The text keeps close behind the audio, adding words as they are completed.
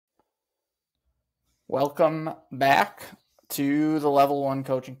Welcome back to the Level 1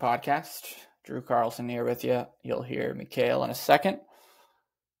 Coaching Podcast. Drew Carlson here with you. You'll hear Mikhail in a second.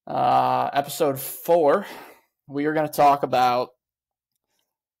 Episode 4, we are going to talk about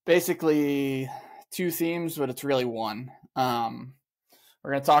basically two themes, but it's really one. We're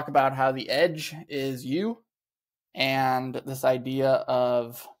going to talk about how the edge is you and this idea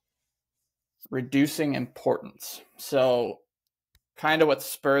of reducing importance. So kind of what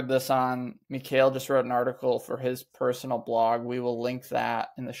spurred this on, Mikhail just wrote an article for his personal blog. We will link that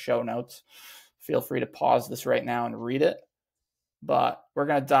in the show notes. Feel free to pause this right now and read it. But we're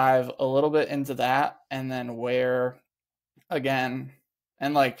going to dive a little bit into that and then where, again,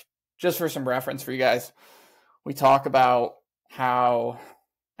 and like just for some reference for you guys, we talk about how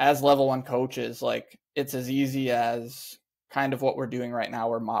as level 1 coaches, like it's as easy as kind of what we're doing right now.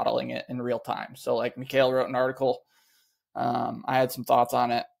 We're modeling it in real time. So like Mikhail wrote an article. I had some thoughts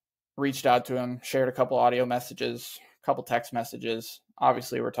on it, reached out to him, shared a couple audio messages, a couple text messages.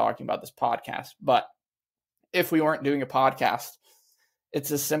 Obviously, we're talking about this podcast, but if we weren't doing a podcast, it's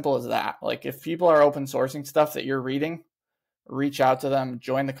as simple as that. Like if people are open sourcing stuff that you're reading, reach out to them,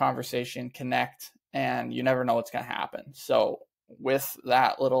 join the conversation, connect, and you never know what's going to happen. So with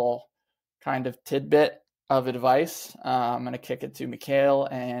that little kind of tidbit of advice, I'm going to kick it to Mikhail,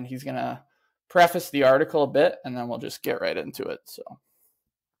 and he's going to preface the article a bit, and then we'll just get right into it.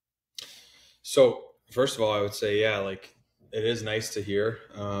 So first of all, I would say, like it is nice to hear,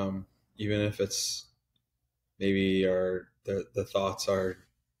 even if it's maybe the thoughts are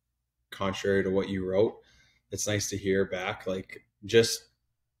contrary to what you wrote. It's nice to hear back. Like just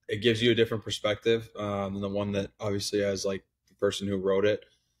it gives you a different perspective than the one that obviously as like the person who wrote it.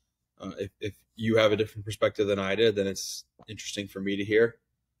 If you have a different perspective than I did, then it's interesting for me to hear.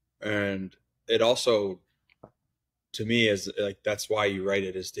 And it also, to me, is like that's why you write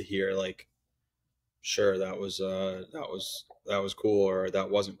it, is to hear like, sure, that was cool, or that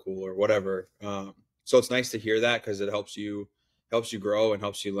wasn't cool, or whatever. So it's nice to hear that because it helps you grow and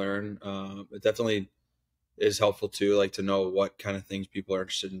helps you learn. It definitely is helpful too, like to know what kind of things people are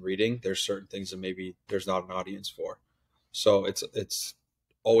interested in reading. There's certain things that maybe there's not an audience for. So it's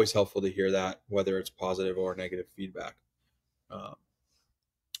always helpful to hear that, whether it's positive or negative feedback.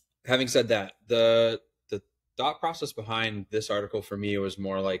 Having said that, the thought process behind this article for me was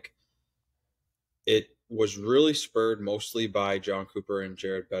more like it was really spurred mostly by John Cooper and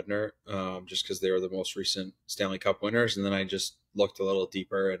Jared Bednar, just because they were the most recent Stanley Cup winners. And then I just looked a little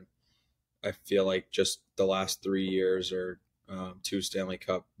deeper, and I feel like just the last 3 years or 2 Stanley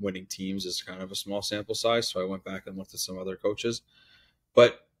Cup winning teams is kind of a small sample size. So I went back and looked at some other coaches.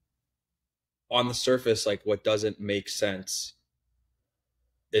 But on the surface, like what doesn't make sense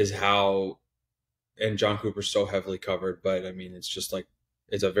is how, and John Cooper's so heavily covered, but I mean, it's just like,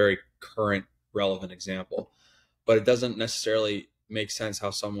 it's a very current, relevant example, but it doesn't necessarily make sense how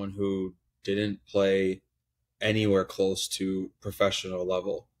someone who didn't play anywhere close to professional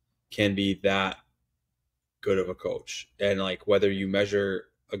level can be that good of a coach. And like, whether you measure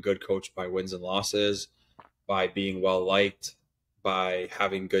a good coach by wins and losses, by being well-liked, by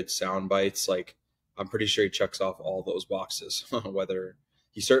having good sound bites, like I'm pretty sure he checks off all those boxes. Whether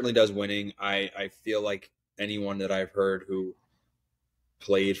he certainly does winning. I feel like anyone that I've heard who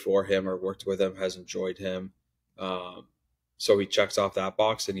played for him or worked with him has enjoyed him. So he checks off that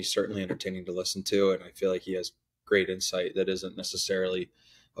box, and he's certainly entertaining to listen to. And I feel like he has great insight that isn't necessarily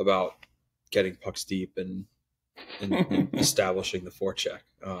about getting pucks deep and establishing the forecheck.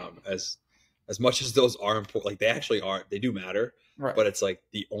 As much as those are important, like they actually are, they do matter. Right. But it's like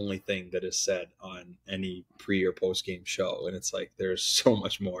the only thing that is said on any pre or post game show. And it's like, there's so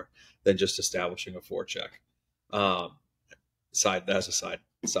much more than just establishing a forecheck. That's a side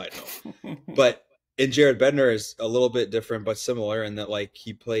note. But in Jared Bednar is a little bit different, but similar in that like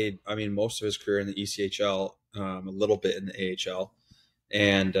he played, I mean, most of his career in the ECHL, a little bit in the AHL.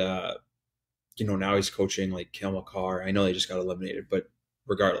 And, now he's coaching like Cale Makar. I know they just got eliminated, but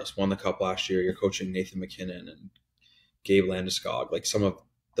regardless, won the cup last year. You're coaching Nathan McKinnon and Gabe Landeskog, like some of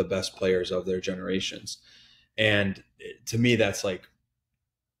the best players of their generations. And to me, that's like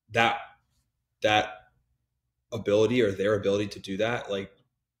that ability, or their ability to do that, like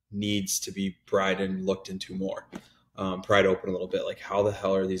needs to be pried and looked into more, pried open a little bit. Like, how the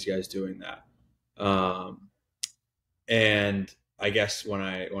hell are these guys doing that? And I guess when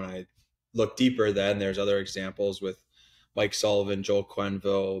I look deeper, then there's other examples with Mike Sullivan, Joel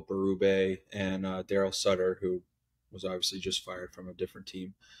Quenneville, Berube, and Daryl Sutter, who was obviously just fired from a different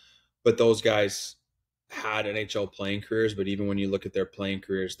team. But those guys had NHL playing careers, but even when you look at their playing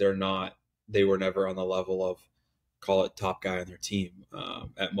careers, they were never on the level of, call it, top guy on their team.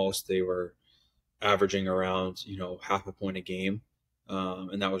 At most, they were averaging around, half a point a game.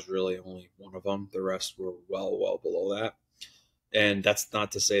 And that was really only one of them. The rest were well below that. And that's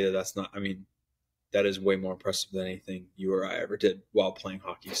not to say that that's not, I mean, that is way more impressive than anything you or I ever did while playing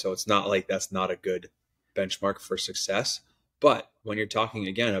hockey. So it's not like that's not a good benchmark for success. But when you're talking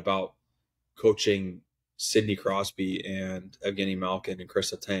again about coaching Sidney Crosby and Evgeny Malkin and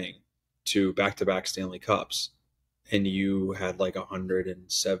Chris Letang to back-to-back Stanley Cups, and you had like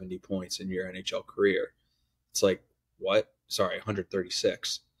 170 points in your NHL career, it's like, what? Sorry,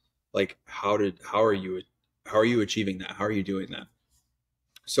 136. Like, how are you achieving that? How are you doing that?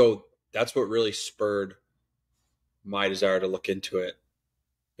 So that's what really spurred my desire to look into it.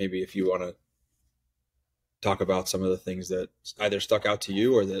 Maybe if you want to talk about some of the things that either stuck out to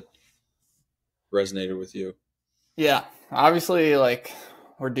you or that resonated with you. Yeah, obviously, like,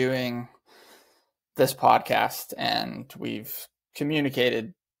 we're doing this podcast and we've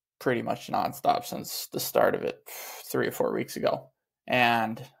communicated pretty much nonstop since the start of it 3 or 4 weeks ago.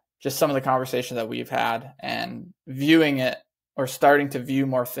 And just some of the conversations that we've had and viewing it or starting to view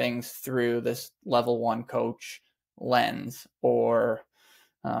more things through this level 1 coach lens, or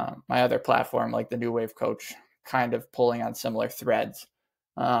my other platform, like the New Wave Coach, kind of pulling on similar threads.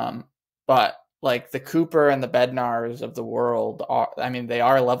 But like the Cooper and the Bednars of the world they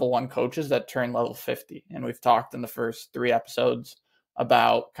are level 1 coaches that turn level 50. And we've talked in the first 3 episodes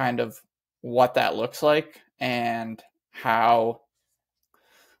about kind of what that looks like and how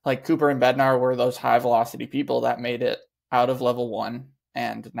like Cooper and Bednar were those high velocity people that made it out of level 1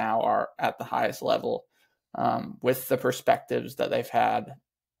 and now are at the highest level, with the perspectives that they've had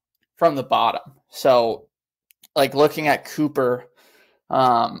from the bottom. So like looking at Cooper,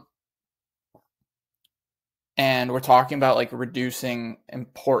 and we're talking about like reducing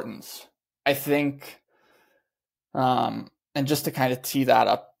importance, I think, and just to kind of tee that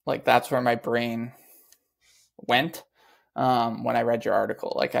up, like that's where my brain went when I read your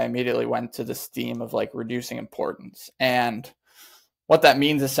article. Like I immediately went to this theme of like reducing importance. And what that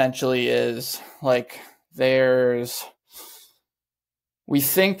means essentially is like we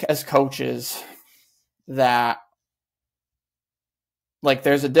think as coaches that like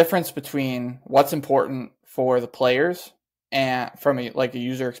there's a difference between what's important for the players and from a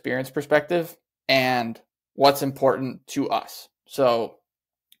user experience perspective and what's important to us. So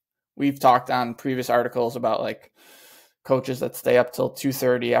we've talked on previous articles about like coaches that stay up till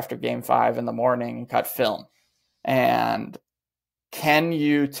 2:30 after game 5 in the morning and cut film. And can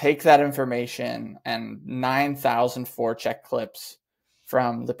you take that information and 9,000 forecheck clips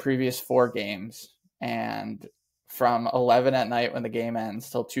from the previous 4 games and from 11 at night when the game ends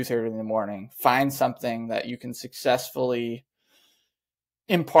till 2:30 in the morning, find something that you can successfully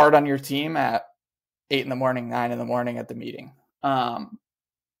impart on your team at 8 in the morning, 9 in the morning at the meeting? And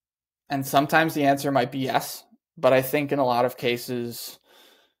sometimes the answer might be yes, but I think in a lot of cases,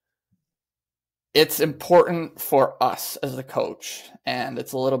 it's important for us as the coach, and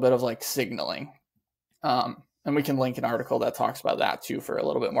it's a little bit of like signaling. And we can link an article that talks about that too for a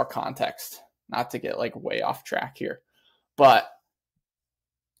little bit more context, not to get like way off track here. But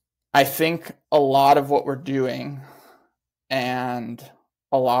I think a lot of what we're doing and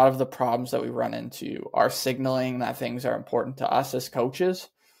a lot of the problems that we run into are signaling that things are important to us as coaches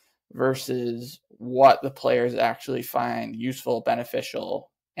versus what the players actually find useful,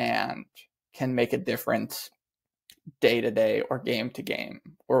 beneficial, and can make a difference day to day or game to game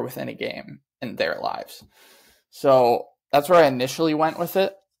or within a game in their lives. So that's where I initially went with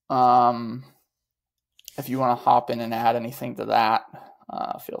it. If you want to hop in and add anything to that,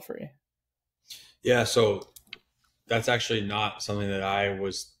 feel free. Yeah, so that's actually not something that I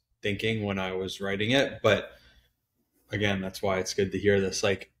was thinking when I was writing it, but again, that's why it's good to hear this.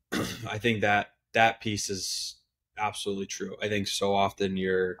 Like, I think that piece is absolutely true. I think so often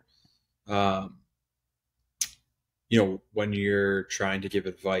you're, when you're trying to give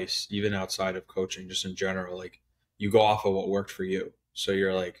advice, even outside of coaching, just in general, like you go off of what worked for you. So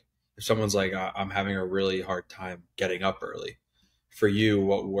you're like, if someone's like, I'm having a really hard time getting up early, for you,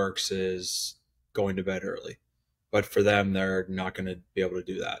 what works is going to bed early. But for them, they're not going to be able to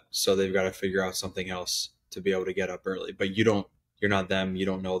do that. So they've got to figure out something else to be able to get up early. But you're not them. You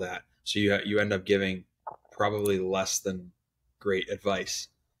don't know that. So you end up giving probably less than great advice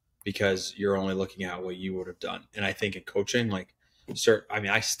because you're only looking at what you would have done. And I think in coaching, like,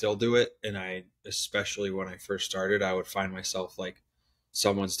 I still do it. And especially when I first started, I would find myself like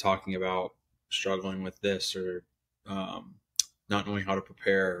someone's talking about struggling with this or not knowing how to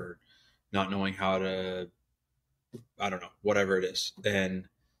prepare or not knowing how to, I don't know, whatever it is. And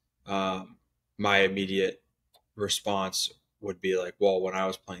my immediate response would be like, well, when I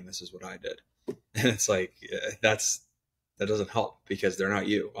was playing, this is what I did. And it's like, that doesn't help because they're not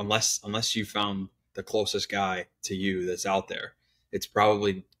you. Unless you found the closest guy to you that's out there, it's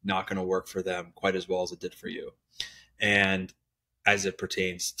probably not going to work for them quite as well as it did for you. And as it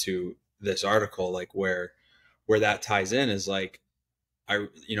pertains to this article, like where that ties in is like,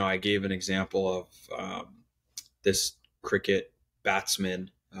 I gave an example of this cricket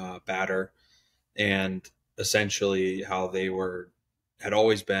batsman, batter, and essentially how they had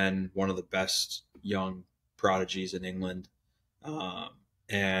always been one of the best young prodigies in England,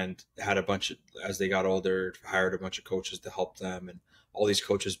 and had a bunch of, as they got older, hired a bunch of coaches to help them, and all these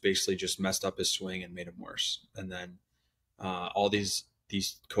coaches basically just messed up his swing and made him worse. And then all these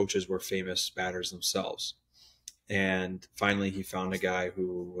coaches were famous batters themselves. And finally, he found a guy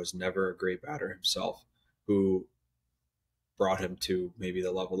who was never a great batter himself, who brought him to maybe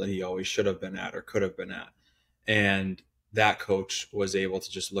the level that he always should have been at or could have been at. And that coach was able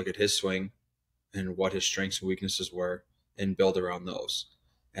to just look at his swing and what his strengths and weaknesses were and build around those.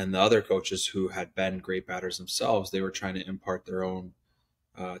 And the other coaches who had been great batters themselves, they were trying to impart their own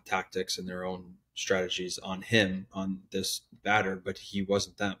tactics and their own strategies on him, on this batter, but he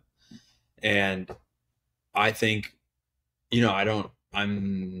wasn't them. And I think,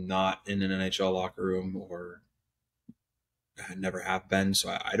 I'm not in an NHL locker room, or I never have been.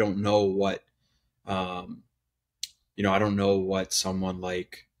 So I don't know what, I don't know what someone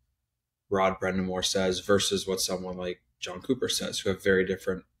like Rod Brendamore says versus what someone like John Cooper says, who have very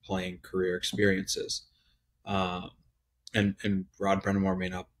different playing career experiences. And Rod Brendamore may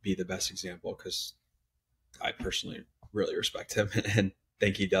not be the best example because I personally really respect him and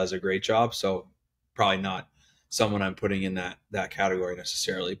think he does a great job. So probably not someone I'm putting in that category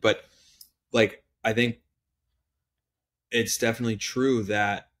necessarily. But like, I think it's definitely true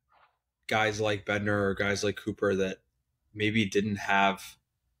that guys like Bednar or guys like Cooper that maybe didn't have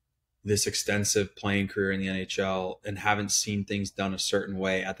this extensive playing career in the NHL and haven't seen things done a certain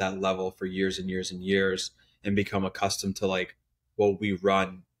way at that level for years and years and years, and become accustomed to like, well, we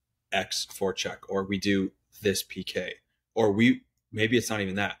run X forecheck, or we do this PK, or maybe it's not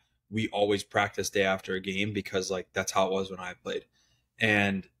even that. We always practice day after a game because like that's how it was when I played.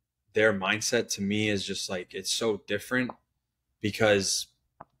 And their mindset to me is just like, it's so different because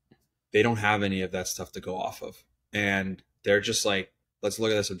they don't have any of that stuff to go off of. And they're just like, let's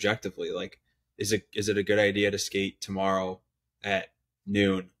look at this objectively. Like, is it a good idea to skate tomorrow at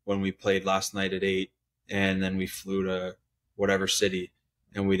noon when we played last night at 8 and then we flew to whatever city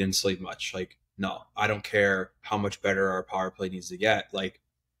and we didn't sleep much? Like, no, I don't care how much better our power play needs to get. Like,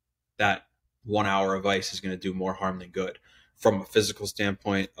 that 1 hour of ice is going to do more harm than good from a physical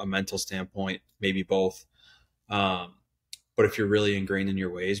standpoint, a mental standpoint, maybe both. But if you're really ingrained in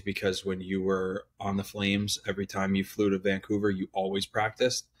your ways, because when you were on the Flames, every time you flew to Vancouver, you always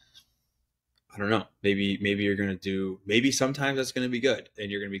practiced. I don't know. Maybe you're going to do, maybe sometimes that's going to be good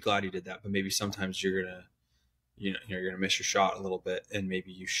and you're going to be glad you did that. But maybe sometimes you're going to, you're going to miss your shot a little bit, and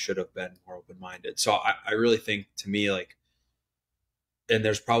maybe you should have been more open-minded. So I really think, to me, like, and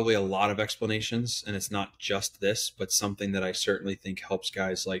there's probably a lot of explanations, and it's not just this, but something that I certainly think helps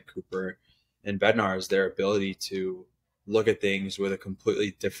guys like Cooper and Bednar is their ability to look at things with a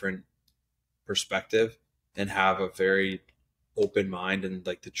completely different perspective and have a very open mind, and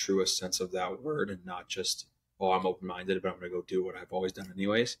like the truest sense of that word, and not just, oh, I'm open-minded, but I'm going to go do what I've always done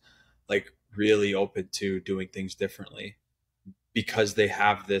anyways. Like, really open to doing things differently because they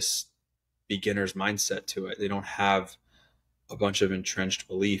have this beginner's mindset to it. They don't have a bunch of entrenched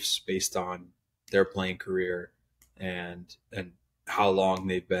beliefs based on their playing career and how long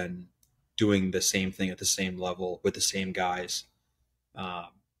they've been doing the same thing at the same level with the same guys.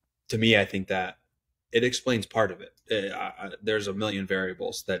 To me, I think that it explains part of it. There's a million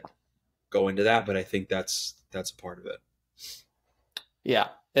variables that go into that, but I think that's a part of it. Yeah.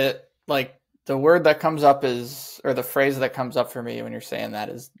 Like, the word that comes up is, or the phrase that comes up for me when you're saying that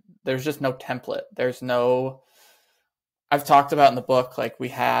is, there's just no template. There's no, I've talked about in the book, like, we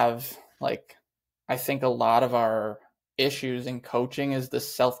have, like, I think a lot of our issues in coaching is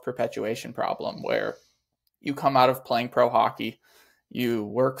this self-perpetuation problem where you come out of playing pro hockey, you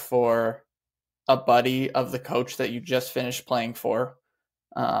work for a buddy of the coach that you just finished playing for.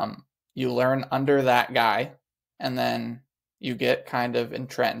 You learn under that guy, and then you get kind of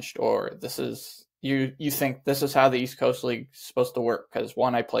entrenched, or this is, you think this is how the East Coast League is supposed to work because,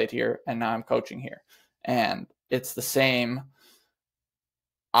 one, I played here and now I'm coaching here. And it's the same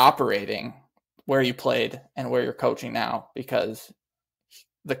operating where you played and where you're coaching now, because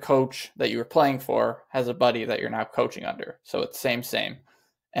the coach that you were playing for has a buddy that you're now coaching under. So it's same.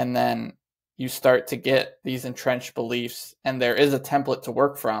 And then you start to get these entrenched beliefs, and there is a template to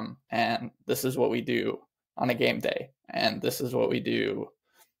work from. And this is what we do on a game day, and this is what we do.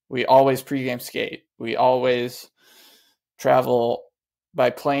 We always pregame skate. We always travel by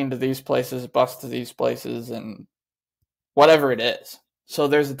plane to these places, bus to these places, and whatever it is. So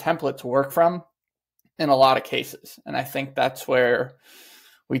there's a template to work from in a lot of cases. And I think that's where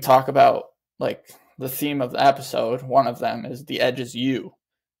we talk about, like, the theme of the episode. One of them is the edge is you.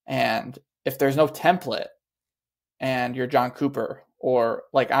 And if there's no template and you're John Cooper, or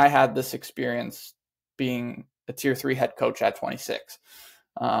like I had this experience being a tier 3 head coach at 26.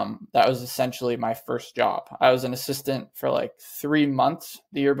 That was essentially my first job. I was an assistant for like 3 months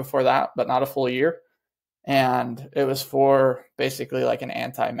the year before that, but not a full year. And it was for basically like an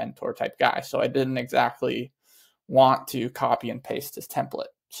anti-mentor type guy. So I didn't exactly want to copy and paste his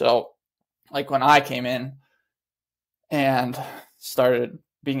template. So like when I came in and started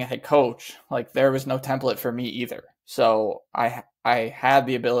being a head coach, like there was no template for me either. So I had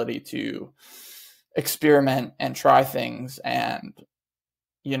the ability to experiment and try things. And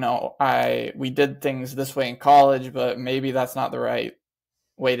we did things this way in college, but maybe that's not the right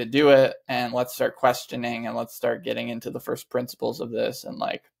way to do it. And let's start questioning, and let's start getting into the first principles of this, and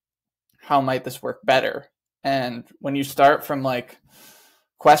like, how might this work better? And when you start from like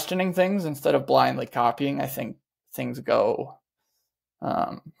questioning things instead of blindly copying, I think things go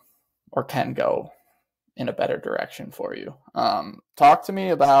or can go in a better direction for you. Talk to me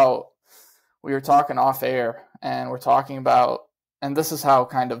about, we were talking off air, and we're talking about, and this is how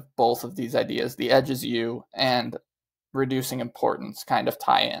kind of both of these ideas, the edge is you and reducing importance, kind of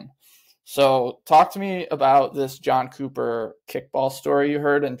tie in. So talk to me about this John Cooper kickball story you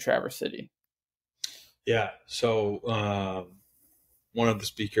heard in Traverse City. Yeah. So one of the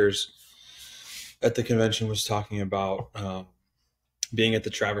speakers at the convention was talking about being at the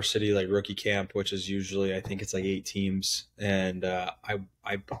Traverse City like rookie camp, which is usually, I think it's like 8 teams. And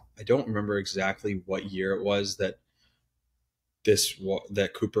I don't remember exactly what year it was that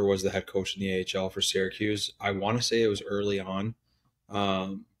Cooper was the head coach in the AHL for Syracuse. I want to say it was early on,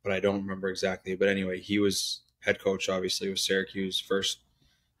 but I don't remember exactly. But anyway, he was head coach, obviously, with Syracuse. First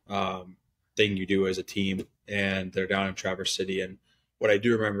thing you do as a team, and they're down in Traverse City. And what I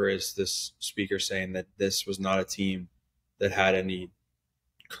do remember is this speaker saying that this was not a team that had any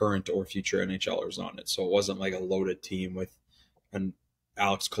current or future NHLers on it. So it wasn't like a loaded team with an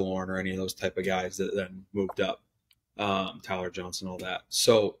Alex Killorn or any of those type of guys that then moved up. Tyler Johnson, all that.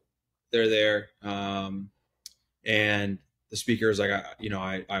 So they're there. And the speaker is like,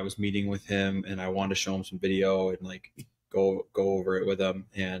 I was meeting with him, and I wanted to show him some video and like go over it with him,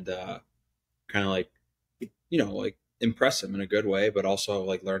 and kind of like, like impress him in a good way, but also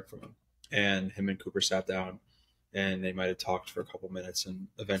like learn from him. And him and Cooper sat down, and they might have talked for a couple minutes. And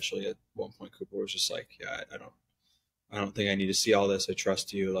eventually at one point, Cooper was just like, yeah, I don't think I need to see all this. I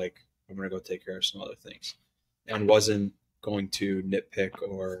trust you. Like, I'm going to go take care of some other things. And wasn't going to nitpick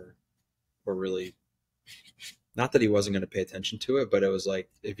or really, not that he wasn't going to pay attention to it, but it was like,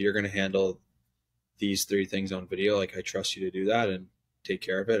 if you're going to handle these 3 things on video, like, I trust you to do that and take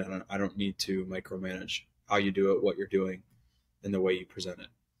care of it. And I don't need to micromanage how you do it, what you're doing, and the way you present it.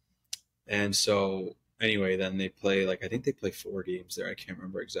 And so anyway, then they play, like, I think they play 4 games there. I can't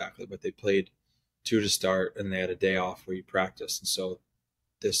remember exactly, but they played 2 to start, and they had a day off where you practice. And so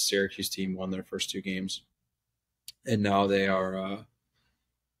this Syracuse team won their first 2 games. And now they're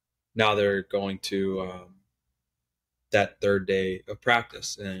going to that 3rd day of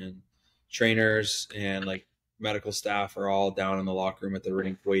practice, and trainers and like medical staff are all down in the locker room at the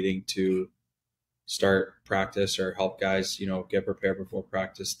rink waiting to start practice or help guys, get prepared before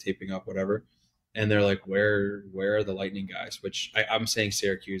practice, taping up, whatever. And they're like, where are the Lightning guys? Which I'm saying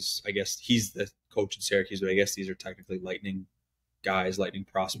Syracuse, I guess he's the coach in Syracuse, but I guess these are technically Lightning guys, Lightning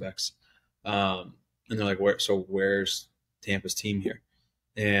prospects. And they're like, where's Tampa's team here?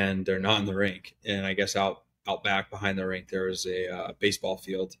 And they're not in the rink. And I guess out back behind the rink, there was a baseball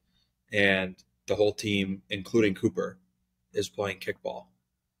field, and the whole team, including Cooper, is playing kickball.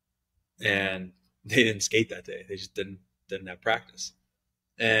 And they didn't skate that day. They just didn't have practice.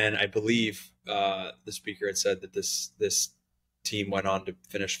 And I believe the speaker had said that this team went on to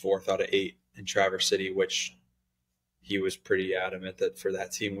finish 4th out of 8 in Traverse City, which he was pretty adamant that for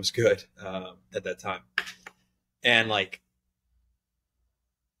that team was good at that time. And like,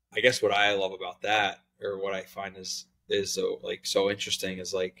 I guess what I love about that, or what I find is so interesting,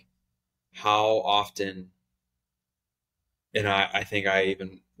 is like how often, and I think I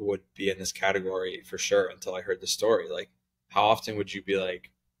even would be in this category for sure until I heard the story. Like, how often would you be like,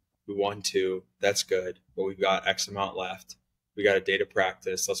 we won 2, that's good, but we've got X amount left. We got a day to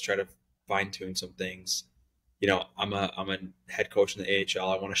practice. Let's try to fine tune some things. You know, I'm a head coach in the AHL.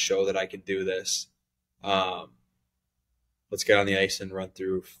 I want to show that I can do this. Um, let's get on the ice and run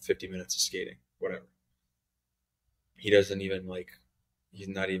through 50 minutes of skating, whatever. He doesn't even like, he's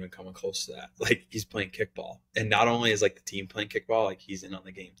not even coming close to that. Like, he's playing kickball. And not only is like the team playing kickball, like he's in on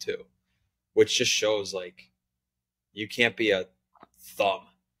the game too, which just shows like you can't be a thumb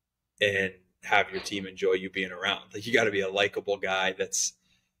and have your team enjoy you being around. Like, you got to be a likable guy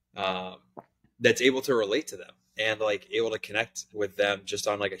um, that's able to relate to them and like able to connect with them just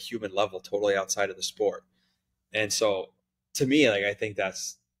on like a human level, totally outside of the sport. And so, to me, like, I think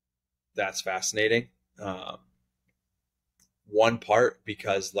that's fascinating. Um, one part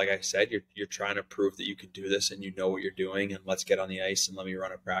because, like I said, you're trying to prove that you can do this and you know what you're doing, and let's get on the ice and let me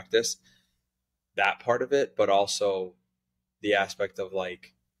run a practice. That part of it, but also the aspect of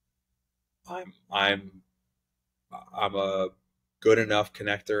like I'm I'm I'm a good enough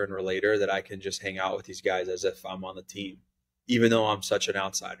connector and relator that I can just hang out with these guys as if I'm on the team, even though I'm such an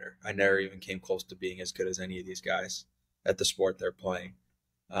outsider. I never even came close to being as good as any of these guys at the sport they're playing.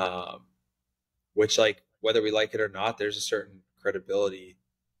 Um, which, like, whether we like it or not, there's a certain credibility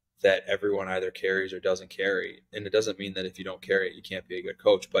that everyone either carries or doesn't carry, and it doesn't mean that if you don't carry it, you can't be a good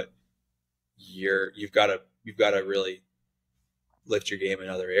coach. But you've got to really lift your game in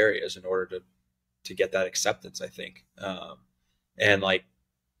other areas in order to get that acceptance, I think. And like,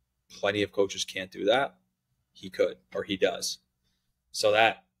 plenty of coaches can't do that. He could, or he does. So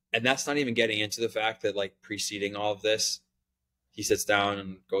and that's not even getting into the fact that, like, preceding all of this, he sits down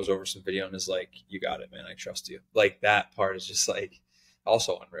and goes over some video and is like, "You got it, man. I trust you." Like, that part is just like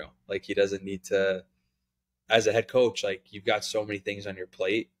also unreal. Like, he doesn't need to, as a head coach, like, you've got so many things on your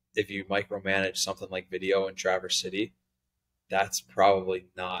plate. If you micromanage something like video in Traverse City, that's probably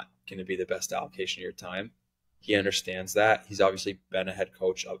not going to be the best allocation of your time. He understands that. He's obviously been a head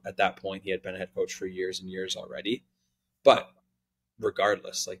coach at that point. He had been a head coach for years and years already. But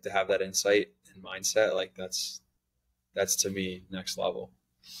regardless, like, to have that insight and mindset, like, that's to me next level.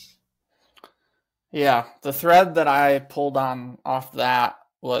 Yeah, the thread that I pulled on off that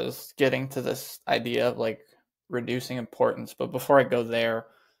was getting to this idea of like reducing importance. But before I go there,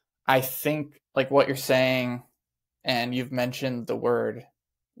 I think like what you're saying, and you've mentioned the word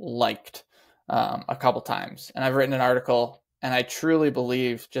liked a couple times, and I've written an article, and I truly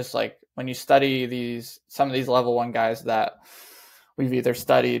believe, just like when you study some of these level one guys that we've either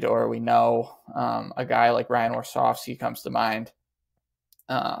studied or we know, a guy like Ryan Warsofsky comes to mind,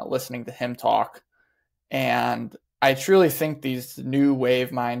 listening to him talk. And I truly think these new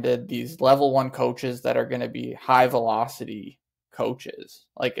wave minded, these level one coaches that are going to be high velocity coaches,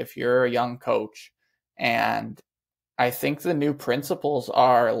 like if you're a young coach, and I think the new principles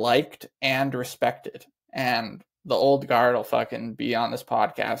are liked and respected, and the old guard will fucking be on this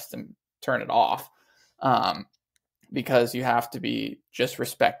podcast and turn it off, because you have to be just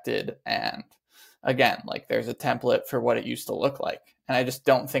respected. And again, like, there's a template for what it used to look like. And I just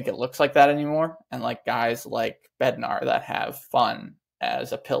don't think it looks like that anymore. And like guys like Bednar that have fun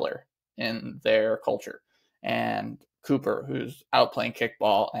as a pillar in their culture, and Cooper, who's out playing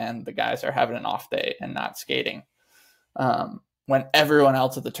kickball, and the guys are having an off day and not skating. When everyone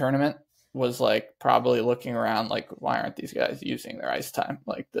else at the tournament was like probably looking around like, why aren't these guys using their ice time?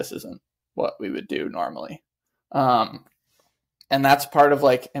 Like, this isn't what we would do normally. And that's part of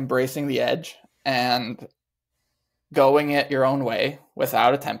like embracing the edge and going it your own way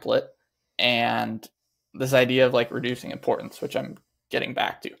without a template, and this idea of like reducing importance, which I'm getting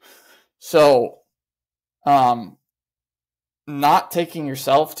back to. So, not taking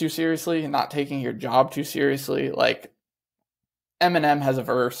yourself too seriously, not taking your job too seriously. Like, Eminem has a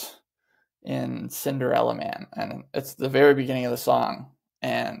verse in Cinderella Man, and it's the very beginning of the song,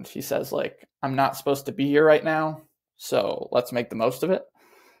 and he says like, "I'm not supposed to be here right now, so let's make the most of it."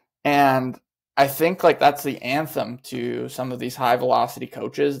 And I think like that's the anthem to some of these high velocity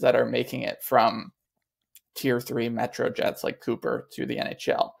coaches that are making it from tier 3 Metro Jets like Cooper to the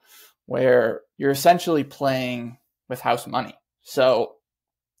NHL, where you're essentially playing with house money. So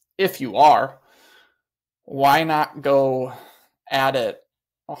if you are, why not go at it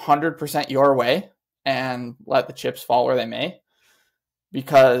 100% your way and let the chips fall where they may?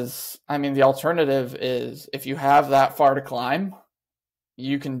 Because, I mean, the alternative is, if you have that far to climb,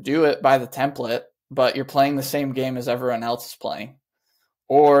 you can do it by the template, but you're playing the same game as everyone else is playing.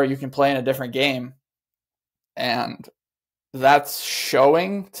 Or you can play in a different game, and that's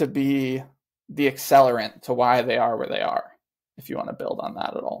showing to be the accelerant to why they are where they are, if you want to build on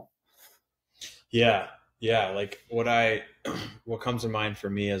that at all. Yeah. Like, what comes to mind for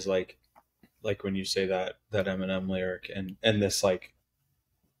me is like when you say that Eminem lyric and this, like,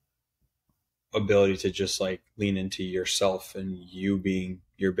 ability to just like lean into yourself and you being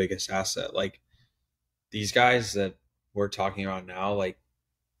your biggest asset. Like these guys that we're talking about now,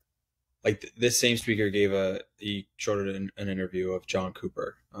 this same speaker he showed an interview of John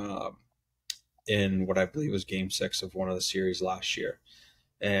Cooper in what I believe was Game 6 of one of the series last year,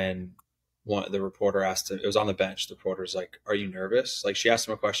 and the reporter asked him, it was on the bench. The reporter's like, "Are you nervous?" Like she asked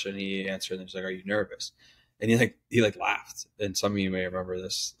him a question, he answered, and he's like, "Are you nervous?" And he laughed. And some of you may remember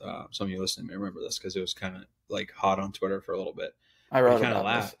this. Some of you listening may remember this because it was kind of like hot on Twitter for a little bit. I wrote he kind of about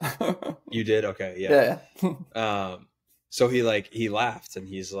laughed. This. You did? Okay, yeah. Yeah. So he laughed and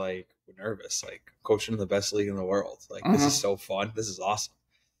he's like, "We're nervous. Like coaching in the best league in the world. Like this is so fun. This is awesome."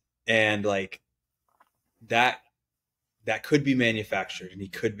 And like that could be manufactured, and he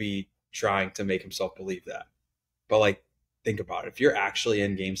could be trying to make himself believe that. But like, think about it. If you're actually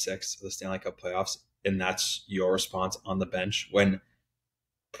in Game 6 of the Stanley Cup playoffs and that's your response on the bench, when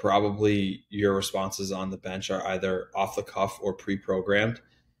probably your responses on the bench are either off the cuff or pre-programmed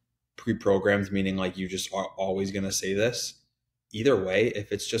meaning like you just are always going to say this. Either way,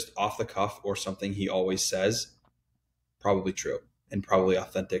 if it's just off the cuff or something he always says, probably true and probably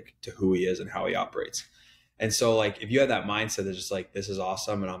authentic to who he is and how he operates. And so like, if you have that mindset that's just like, this is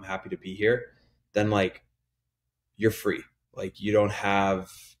awesome and I'm happy to be here, then like you're free. Like you don't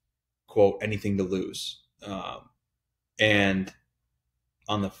have, quote, anything to lose. And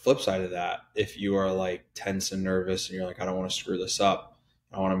on the flip side of that, if you are like tense and nervous and you're like, I don't want to screw this up,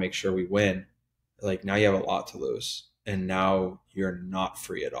 I want to make sure we win, like now you have a lot to lose and now you're not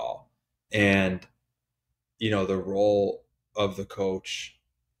free at all. And, the role of the coach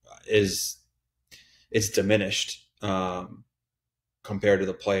it's diminished compared to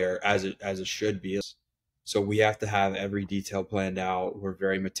the player as it should be. So we have to have every detail planned out. We're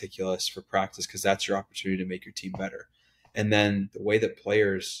very meticulous for practice because that's your opportunity to make your team better. And then the way that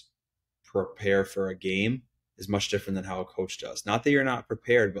players prepare for a game is much different than how a coach does. Not that you're not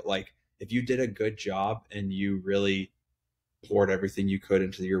prepared, but like if you did a good job and you really poured everything you could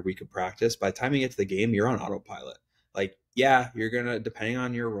into your week of practice, by the time you get to the game, you're on autopilot. Like, yeah, you're going to, depending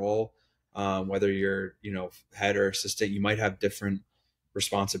on your role, whether you're, head or assistant, you might have different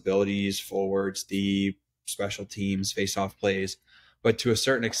responsibilities, forwards, deep, special teams, face-off plays. But to a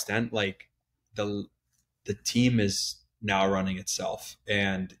certain extent, like the team is now running itself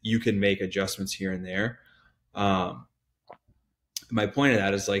and you can make adjustments here and there. My point of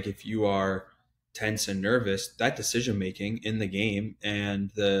that is like, if you are tense and nervous, that decision making in the game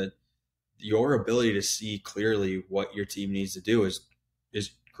and your ability to see clearly what your team needs to do is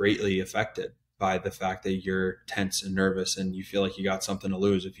greatly affected by the fact that you're tense and nervous and you feel like you got something to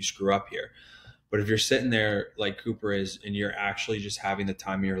lose if you screw up here. But if you're sitting there like Cooper is and you're actually just having the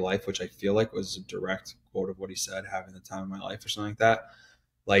time of your life, which I feel like was a direct quote of what he said, having the time of my life or something like that,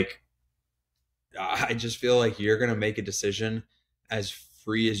 like I just feel like you're going to make a decision as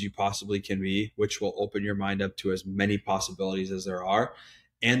free as you possibly can be, which will open your mind up to as many possibilities as there are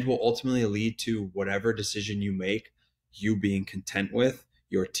and will ultimately lead to whatever decision you make, you being content with,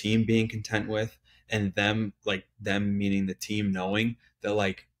 your team being content with, and them meaning the team knowing that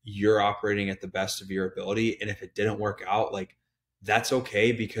like you're operating at the best of your ability. And if it didn't work out, like that's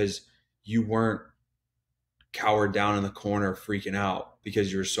okay because you weren't cowered down in the corner freaking out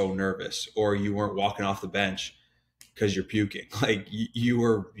because you're so nervous, or you weren't walking off the bench because you're puking. Like you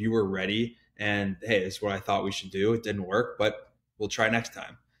were ready and hey, this is what I thought we should do. It didn't work, but we'll try next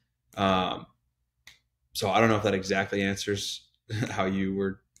time. So I don't know if that exactly answers how you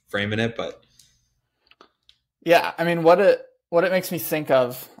were framing it, but yeah, I mean, what it makes me think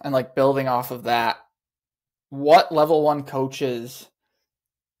of, and like building off of that, what level 1 coaches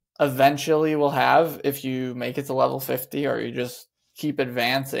eventually will have if you make it to level 50 or you just keep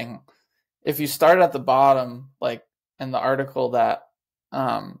advancing. If you start at the bottom, like in the article that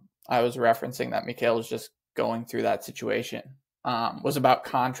I was referencing that Mikhail was just going through that situation, was about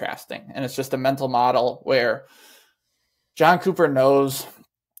contrasting. And it's just a mental model where John Cooper knows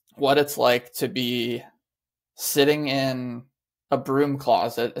what it's like to be sitting in a broom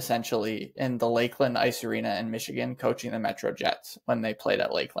closet, essentially, in the Lakeland Ice Arena in Michigan, coaching the Metro Jets when they played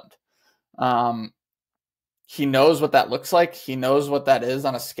at Lakeland. He knows what that looks like. He knows what that is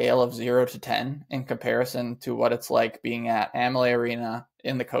on a scale of 0 to 10 in comparison to what it's like being at Amalie Arena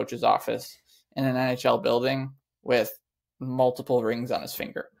in the coach's office in an NHL building with multiple rings on his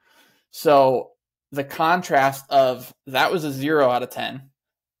finger. So the contrast of that was a 0 out of 10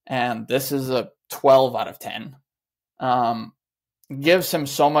 and this is a 12 out of 10 gives him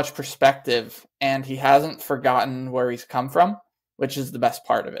so much perspective, and he hasn't forgotten where he's come from, which is the best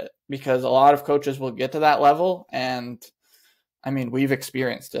part of it, because a lot of coaches will get to that level, and I mean, we've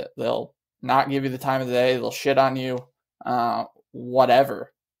experienced it. They'll not give you the time of the day. They'll shit on you,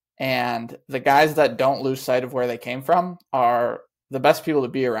 whatever. And the guys that don't lose sight of where they came from are the best people to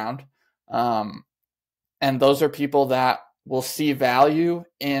be around. And those are people that will see value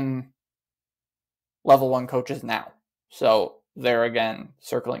in level 1 coaches now. So they're, again,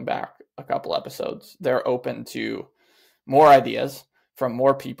 circling back a couple episodes. They're open to more ideas from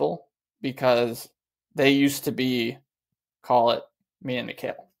more people because they used to be, call it me and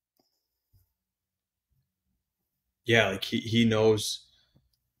Mikhail. Yeah, like he knows.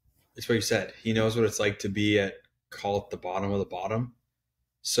 It's what you said. He knows what it's like to be at, call it, the bottom of the bottom.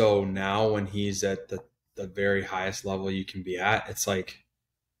 So now when he's at the very highest level you can be at, it's like,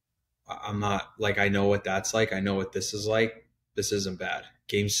 I'm not, like, I know what that's like. I know what this is like. This isn't bad.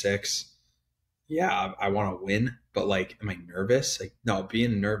 Game 6, yeah, I want to win, but like, am I nervous? Like, no,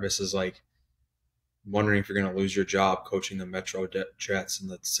 being nervous is like wondering if you're going to lose your job coaching the Metro Jets in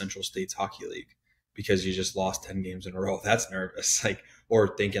the Central States Hockey League because you just lost 10 games in a row. That's nervous. Like,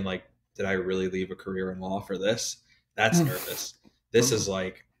 or thinking like, did I really leave a career in law for this? That's nervous. This is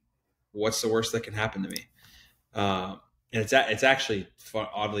like, what's the worst that can happen to me? And it's actually fun,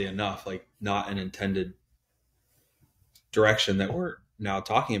 oddly enough, like not an intended direction that we're now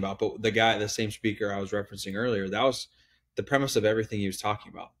talking about. But the same speaker I was referencing earlier, that was the premise of everything he was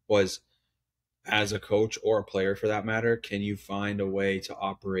talking about was, as a coach or a player for that matter, can you find a way to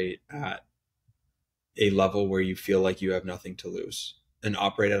operate at a level where you feel like you have nothing to lose, and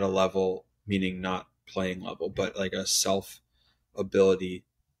operate at a level, meaning not playing level, but like a self ability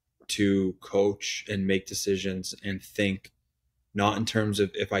to coach and make decisions and think not in terms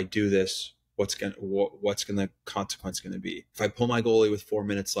of, if I do this, what's the consequence going to be? If I pull my goalie with 4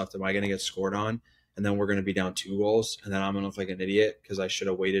 minutes left, am I going to get scored on? And then we're going to be down 2 goals, and then I'm going to look like an idiot because I should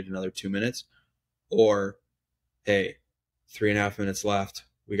have waited another 2 minutes. Or, hey, 3.5 minutes left.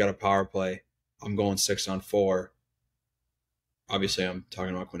 We got a power play. I'm going 6-on-4. Obviously, I'm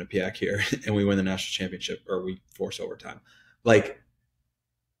talking about Quinnipiac here, and we win the national championship, or we force overtime. Like,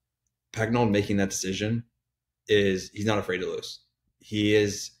 Pagnol making that decision he's not afraid to lose. He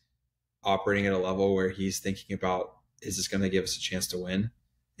is operating at a level where he's thinking about, is this going to give us a chance to win?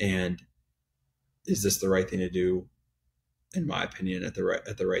 And is this the right thing to do, in my opinion, at the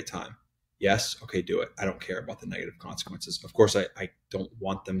right time? Yes, okay, do it. I don't care about the negative consequences. Of course, I don't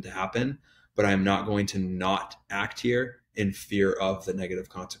want them to happen, but I'm not going to not act here in fear of the negative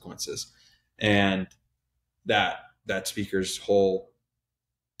consequences. And that speaker's whole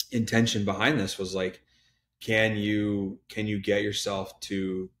intention behind this was like, can you get yourself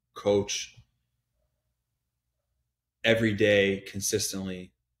to coach every day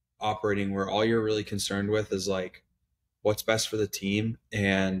consistently, operating where all you're really concerned with is like, what's best for the team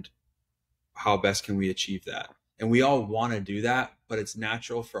and how best can we achieve that? And we all want to do that, but it's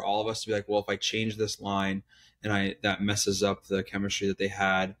natural for all of us to be like, well, if I change this line and that messes up the chemistry that they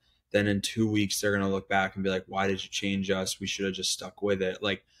had, then in 2 weeks they're going to look back and be like, why did you change us? We should have just stuck with it.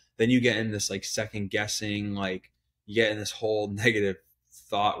 Like, then you get in this like second guessing, like you get in this whole negative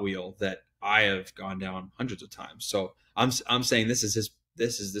thought wheel that I have gone down hundreds of times. So I'm saying this is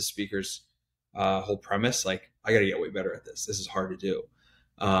this speaker's whole premise. Like, I got to get way better at this. This is hard to do.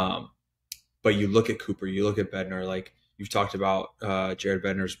 But you look at Cooper, you look at Bednar, like you've talked about Jared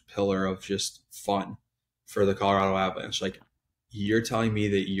Bednar's pillar of just fun for the Colorado Avalanche. Like, you're telling me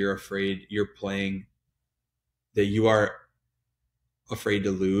that you are afraid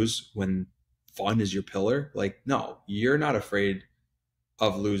to lose when fun is your pillar? Like, no, you're not afraid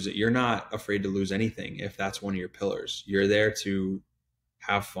of losing. You're not afraid to lose anything if that's one of your pillars. You're there to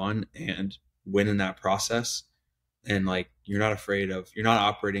have fun and win in that process. And like, you're not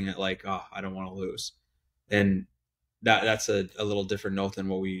operating at like, oh, I don't want to lose. And that's a little different note than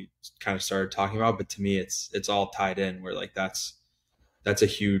what we kind of started talking about. But to me, it's all tied in, where like, that's a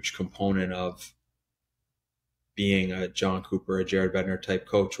huge component of being a John Cooper, a Jared Bednar type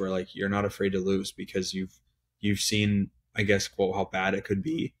coach, where like, you're not afraid to lose because you've seen, I guess, quote, how bad it could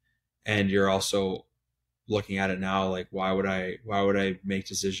be. And you're also looking at it now, like, why would I make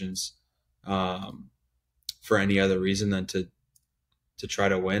decisions, for any other reason than to try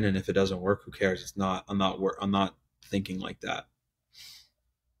to win? And if it doesn't work, who cares? I'm not thinking like that.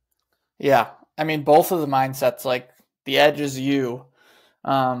 Yeah. I mean, both of the mindsets, like the edge is you.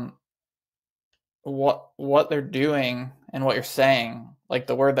 What they're doing and what you're saying, like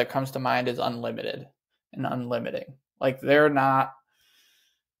the word that comes to mind is unlimited and unlimiting. Like, they're not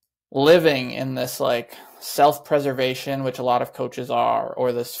living in this like self-preservation, which a lot of coaches are,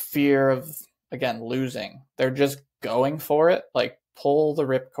 or this fear of, again, losing. They're just going for it, like pull the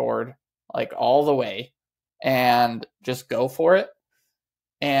ripcord like all the way and just go for it.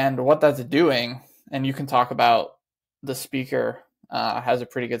 And what that's doing, and you can talk about the speaker has a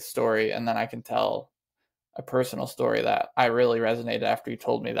pretty good story, and then I can tell a personal story that I really resonated after you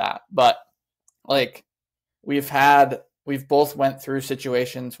told me that. But like we've both went through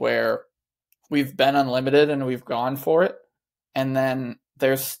situations where we've been unlimited and we've gone for it. And then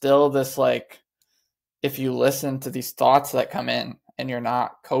there's still this, like, if you listen to these thoughts that come in and you're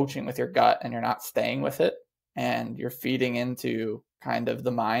not coaching with your gut and you're not staying with it and you're feeding into kind of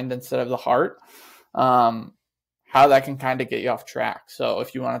the mind instead of the heart, how that can kind of get you off track. So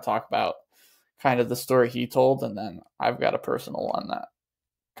if you want to talk about kind of the story he told, and then I've got a personal one that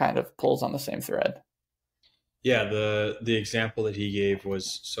kind of pulls on the same thread. Yeah, the example that he gave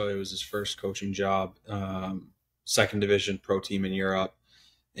was, so it was his first coaching job, second division pro team in Europe,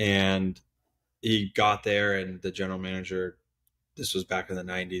 and he got there, and the general manager, this was back in the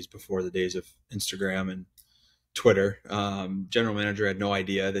 90s before the days of Instagram and Twitter, general manager had no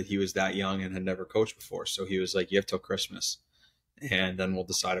idea that he was that young and had never coached before. So he was like, you have till Christmas, and then we'll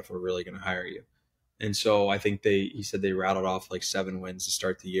decide if we're really going to hire you. And so I think he said they rattled off like 7 wins to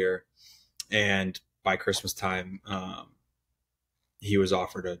start the year. And by Christmas time, he was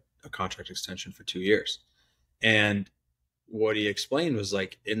offered a contract extension for 2 years. And what he explained was,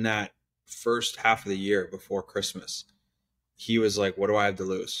 like, in that first half of the year before Christmas, he was like, what do I have to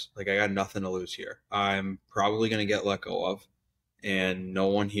lose? Like, I got nothing to lose here. I'm probably going to get let go of, and no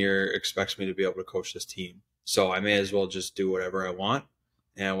one here expects me to be able to coach this team. So I may as well just do whatever I want,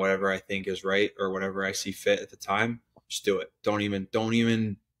 and whatever I think is right or whatever I see fit at the time, just do it. Don't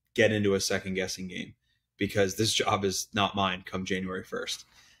even get into a second guessing game, because this job is not mine come January 1st.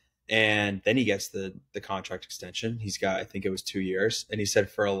 And then he gets the contract extension. He's got, I think it was 2 years. And he said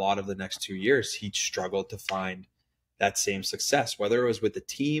for a lot of the next 2 years, he struggled to find that same success, whether it was with the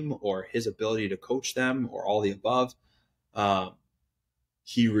team or his ability to coach them or all the above.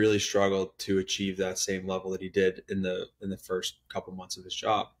 He really struggled to achieve that same level that he did in the first couple months of his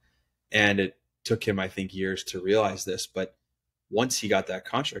job. And it took him, I think, years to realize this. But once he got that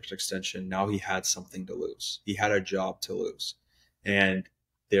contract extension, now he had something to lose. He had a job to lose. And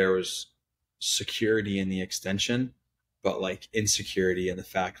there was security in the extension, but like insecurity in the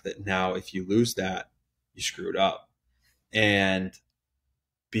fact that now if you lose that, you screwed up. And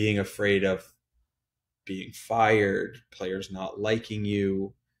being afraid of being fired, players not liking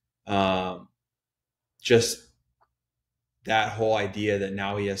you, just that whole idea that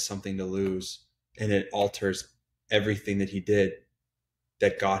now he has something to lose, and it alters everything that he did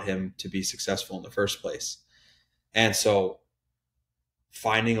that got him to be successful in the first place. And so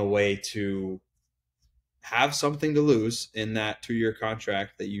finding a way to have something to lose in that 2-year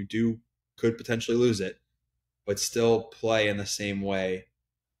contract that you could potentially lose it, but still play in the same way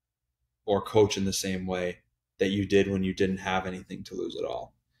or coach in the same way that you did when you didn't have anything to lose at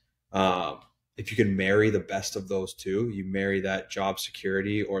all. If you can marry the best of those two, you marry that job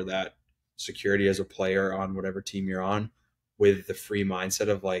security or that security as a player on whatever team you're on with the free mindset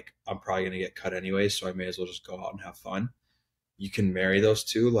of like, I'm probably going to get cut anyway, so I may as well just go out and have fun. You can marry those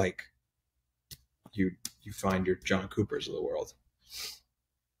two, like you find your John Coopers of the world.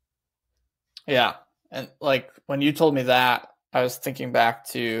 Yeah. And like when you told me that, I was thinking back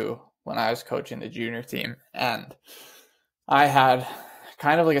to when I was coaching the junior team, and I had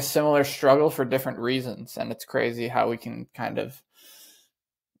kind of like a similar struggle for different reasons. And it's crazy how we can kind of,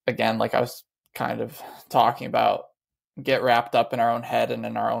 again, like I was kind of talking about, get wrapped up in our own head and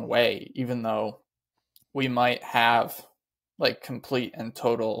in our own way, even though we might have like complete and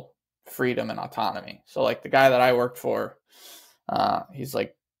total freedom and autonomy. So like the guy that I worked for, he's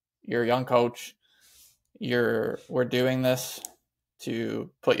like, you're a young coach. We're doing this to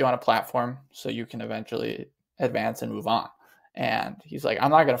put you on a platform so you can eventually advance and move on. And he's like,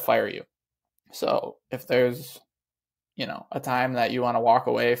 I'm not going to fire you. So if there's, a time that you want to walk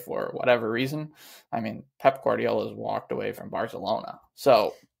away for whatever reason, I mean, Pep Guardiola's walked away from Barcelona.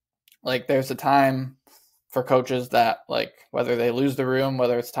 So like there's a time for coaches that, like, whether they lose the room,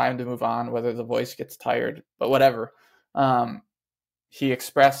 whether it's time to move on, whether the voice gets tired, but whatever, he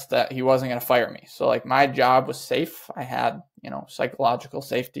expressed that he wasn't going to fire me. So like my job was safe. I had, psychological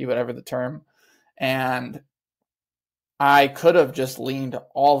safety, whatever the term. And I could have just leaned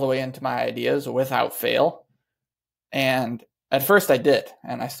all the way into my ideas without fail. And at first I did,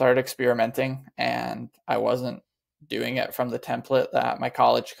 and I started experimenting, and I wasn't doing it from the template that my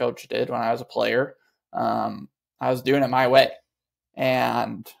college coach did when I was a player. I was doing it my way,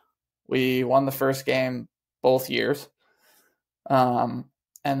 and we won the first game both years. And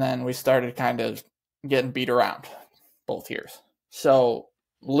then we started kind of getting beat around both years. So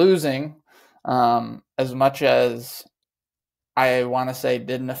losing, as much as I want to say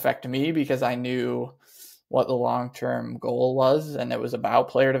didn't affect me because I knew what the long-term goal was, and it was about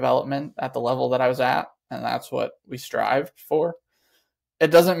player development at the level that I was at, and that's what we strived for.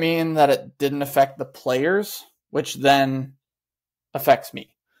 It doesn't mean that it didn't affect the players, which then affects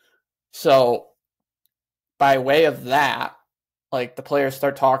me. So by way of that, like the players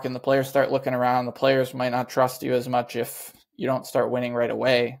start talking, the players start looking around, the players might not trust you as much if you don't start winning right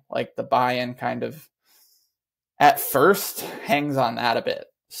away. Like the buy-in kind of at first hangs on that a bit.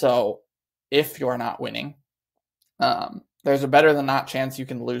 So if you're not winning, there's a better than not chance you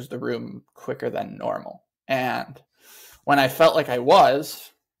can lose the room quicker than normal. And when I felt like I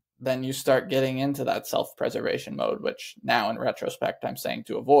was, then you start getting into that self-preservation mode, which now in retrospect I'm saying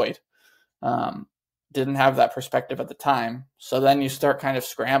to avoid. Didn't have that perspective at the time. So then you start kind of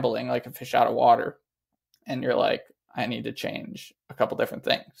scrambling like a fish out of water. And you're like, I need to change a couple different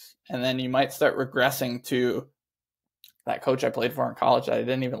things. And then you might start regressing to that coach I played for in college that I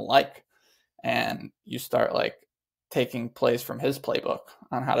didn't even like. And you start like taking plays from his playbook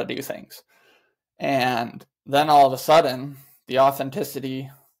on how to do things. And then all of a sudden, the authenticity,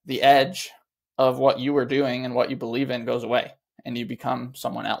 the edge of what you were doing and what you believe in goes away, and you become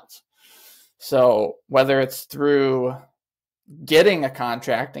someone else. So whether it's through getting a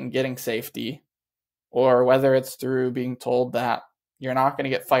contract and getting safety, or whether it's through being told that you're not going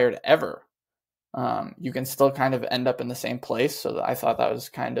to get fired ever, you can still kind of end up in the same place. So I thought that was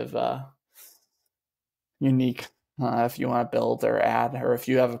kind of unique. If you want to build or add, or if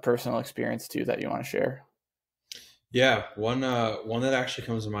you have a personal experience too that you want to share. Yeah, one that actually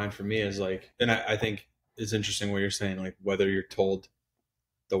comes to mind for me is like, and I think it's interesting what you're saying, like whether you're told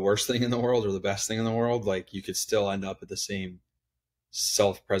the worst thing in the world or the best thing in the world, like you could still end up at the same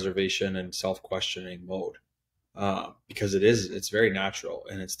self-preservation and self-questioning mode, because it's very natural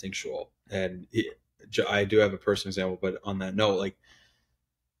and instinctual. And I do have a personal example, but on that note, like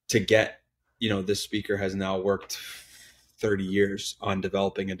to get, this speaker has now worked 30 years on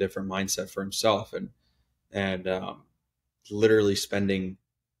developing a different mindset for himself, and literally spending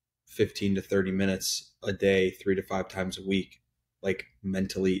 15 to 30 minutes a day, 3 to 5 times a week, like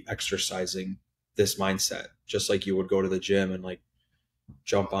mentally exercising this mindset, just like you would go to the gym and like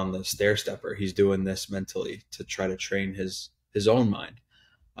jump on the stair stepper. He's doing this mentally to try to train his own mind.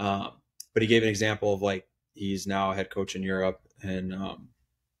 But he gave an example of like, he's now a head coach in Europe, and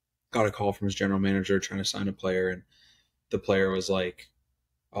got a call from his general manager trying to sign a player. And the player was like,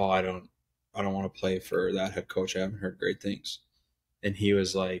 oh, I don't want to play for that head coach. I haven't heard great things. And he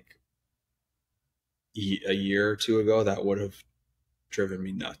was like, a year or two ago, that would have driven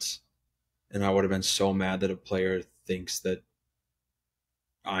me nuts. And I would have been so mad that a player thinks that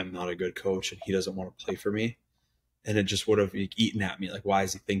I'm not a good coach and he doesn't want to play for me. And it just would have eaten at me. Like, why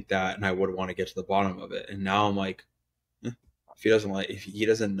does he think that? And I would want to get to the bottom of it. And now I'm like, if he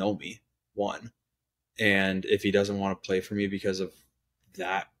doesn't know me, one, and if he doesn't want to play for me because of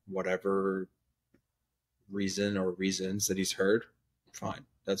that, whatever reason or reasons that he's heard, fine.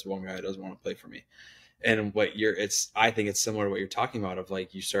 That's one guy who doesn't want to play for me. And I think it's similar to what you're talking about, of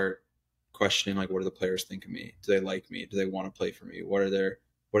like, you start questioning, like, what do the players think of me? Do they like me? Do they want to play for me? What are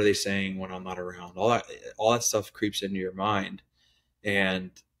they saying when I'm not around? All that stuff creeps into your mind.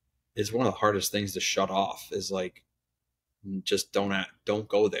 And it's one of the hardest things to shut off, is like, just don't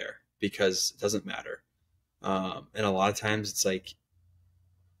go there, because it doesn't matter. And a lot of times it's like,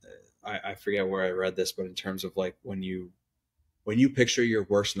 I forget where I read this, but in terms of like, when you picture your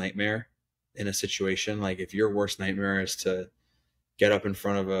worst nightmare in a situation, like if your worst nightmare is to get up in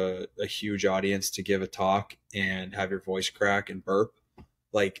front of a huge audience to give a talk and have your voice crack and burp,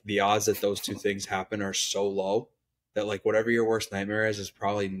 like the odds that those two things happen are so low that like whatever your worst nightmare is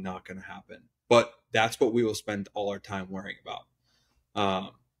probably not going to happen. But that's what we will spend all our time worrying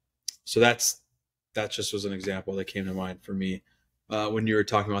about. So that just was an example that came to mind for me when you were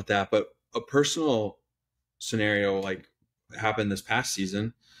talking about that. But a personal scenario like happened this past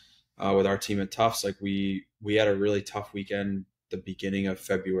season with our team at Tufts. Like we had a really tough weekend the beginning of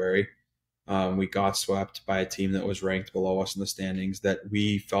February. We got swept by a team that was ranked below us in the standings, that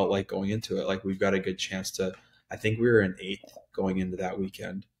we felt like going into it, like we've got a good chance to, I think we were in 8th going into that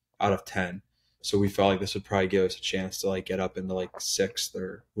weekend out of 10. So we felt like this would probably give us a chance to like get up into like 6th,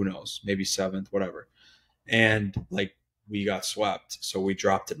 or who knows, maybe 7th, whatever. And like we got swept. So we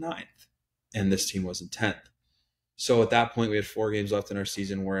dropped to 9th, and this team was in 10th. So at that point, we had 4 games left in our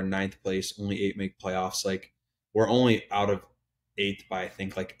season. We're in 9th place. Only 8 make playoffs. Like we're only out of 8th by, I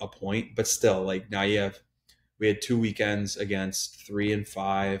think, like a point. But still, like now we had 2 weekends against 3 and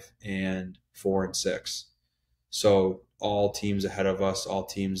 5 and 4 and 6. So all teams ahead of us, all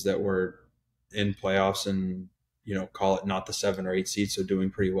teams that were in playoffs and call it not the 7 or 8 seed, so doing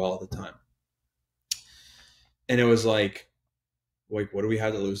pretty well at the time. And it was like, what do we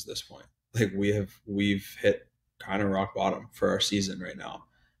have to lose at this point? Like we've hit kind of rock bottom for our season right now.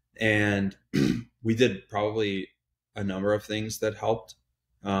 And we did probably a number of things that helped.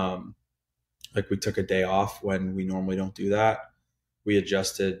 Like we took a day off when we normally don't do that. We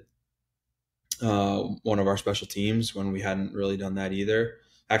adjusted one of our special teams when we hadn't really done that either.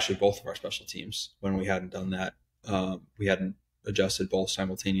 Actually, both of our special teams when we hadn't done that. We hadn't adjusted both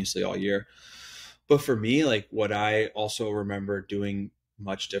simultaneously all year. But for me, like what I also remember doing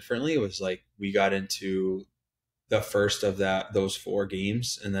much differently was like we got into the first of those 4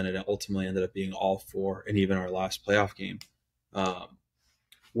 games, and then it ultimately ended up being all 4, and even our last playoff game,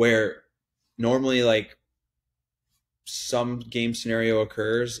 where normally like some game scenario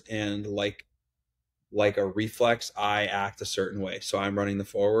occurs, and like a reflex, I act a certain way. So I'm running the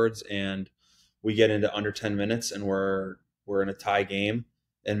forwards, and we get into under 10 minutes, and we're in a tie game,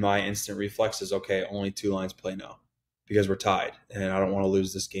 and my instant reflex is, okay, only 2 lines play now because we're tied, and I don't want to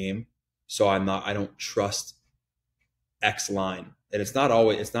lose this game. So I don't trust X line. And it's not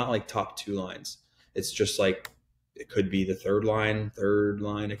like top 2 lines. It's just like, it could be the third line,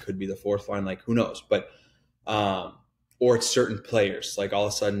 it could be the fourth line, like who knows? But, or it's certain players, like all of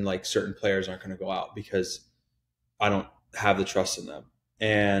a sudden, like certain players aren't going to go out because I don't have the trust in them.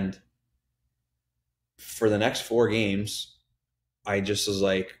 And for the next 4 games, I just was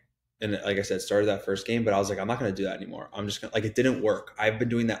like, and like I said, started that first game, but I was like, I'm not going to do that anymore. I'm just going to, like, it didn't work. I've been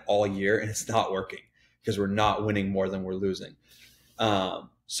doing that all year, and it's not working because we're not winning more than we're losing.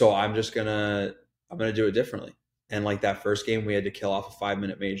 So I'm going to do it differently. And like that first game, we had to kill off a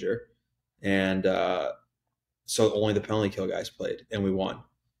 5-minute major. And, so only the penalty kill guys played, and we won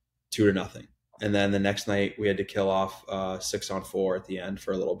 2-0. And then the next night we had to kill off 6-on-4 at the end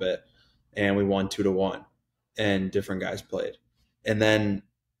for a little bit, and we won 2-1, and different guys played. And then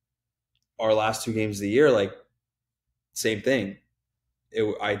our last 2 games of the year, like same thing.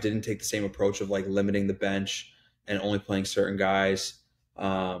 I didn't take the same approach of like limiting the bench and only playing certain guys.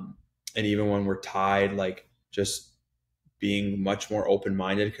 And even when we're tied, like just being much more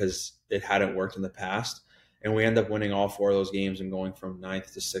open-minded because it hadn't worked in the past. And we end up winning all 4 of those games and going from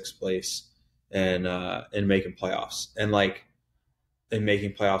 9th to 6th place and making playoffs. And like in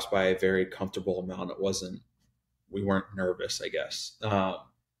making playoffs by a very comfortable amount. We weren't nervous, I guess.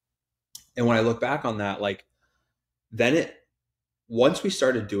 And when I look back on that, like then once we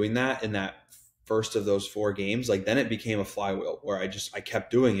started doing that in that first of those 4 games, like then it became a flywheel where I kept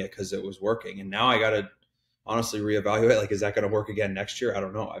doing it because it was working. And now I got to honestly reevaluate, like, is that going to work again next year? I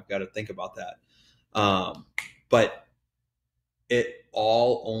don't know. I've got to think about that. But it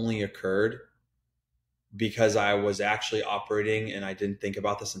all only occurred because I was actually operating, and I didn't think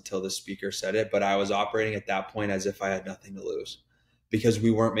about this until the speaker said it, but I was operating at that point as if I had nothing to lose because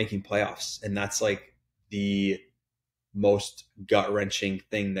we weren't making playoffs. And that's like the most gut-wrenching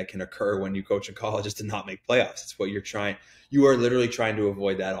thing that can occur when you coach in college, is to not make playoffs. It's what you are literally trying to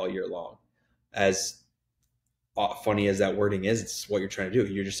avoid that all year long. As funny as that wording is, it's what you're trying to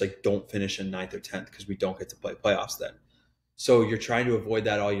do. You're just like, don't finish in 9th or 10th because we don't get to play playoffs then. So you're trying to avoid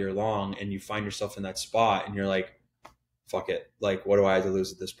that all year long, and you find yourself in that spot, and you're like, fuck it. Like, what do I have to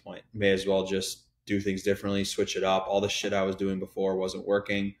lose at this point? May as well just do things differently, switch it up. All the shit I was doing before wasn't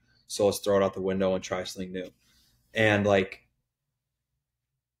working, so let's throw it out the window and try something new. And like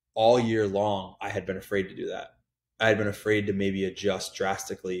all year long, I had been afraid to do that. I had been afraid to maybe adjust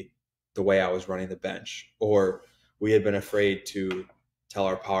drastically the way I was running the bench, or we had been afraid to tell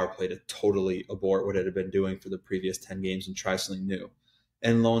our power play to totally abort what it had been doing for the previous 10 games and try something new.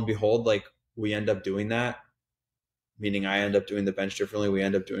 And lo and behold, like we end up doing that, meaning I end up doing the bench differently. We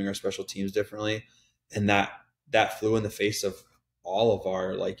end up doing our special teams differently. And that flew in the face of all of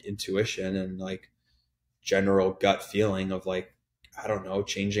our like intuition and like general gut feeling of like, I don't know,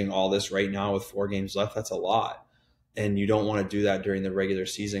 changing all this right now with 4 games left. That's a lot. And you don't want to do that during the regular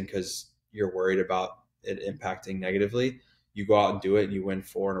season because you're worried about it impacting negatively. You go out and do it and you win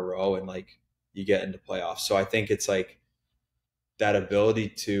 4 in a row and like you get into playoffs. So I think it's like that ability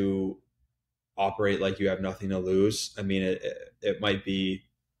to operate like you have nothing to lose. I mean, it might be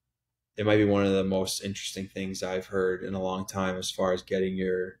one of the most interesting things I've heard in a long time as far as getting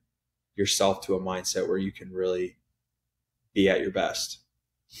yourself to a mindset where you can really be at your best.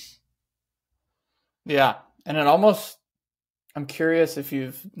 Yeah. And I'm curious if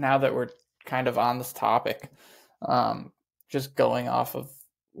now that we're kind of on this topic, just going off of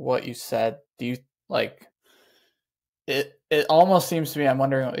what you said, do you like it almost seems to me, I'm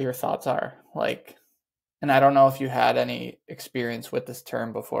wondering what your thoughts are, like, and I don't know if you had any experience with this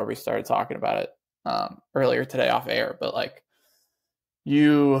term before we started talking about it, earlier today off air, but like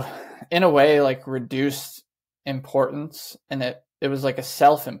you, in a way, like reduced importance, and it was like a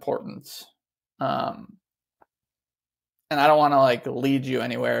self-importance. And I don't want to like lead you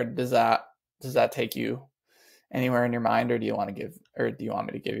anywhere. Does that take you anywhere in your mind, or do you want me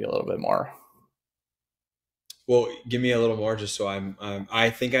to give you a little bit more? Well, give me a little more, just so I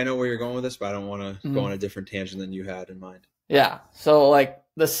think I know where you're going with this, but I don't want to go Mm-hmm. on a different tangent than you had in mind. Yeah. So like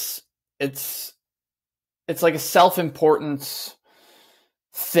this, it's like a self-importance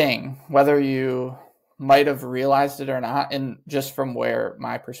thing, whether you might have realized it or not, and just from where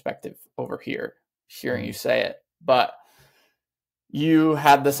my perspective over here, hearing you say it, but you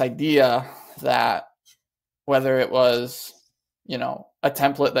had this idea that whether it was, a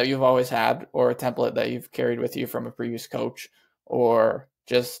template that you've always had, or a template that you've carried with you from a previous coach, or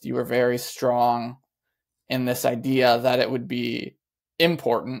just you were very strong in this idea that it would be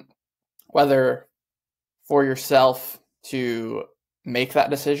important, whether for yourself to make that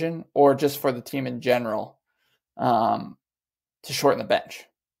decision or just for the team in general, to shorten the bench.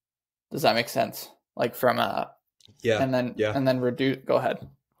 Does that make sense? Like from a Yeah, yeah, and then reduce. Go ahead.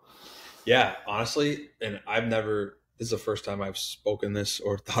 yeah. Honestly, and this is the first time I've spoken this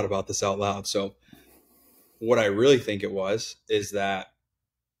or thought about this out loud. So, what I really think it was is that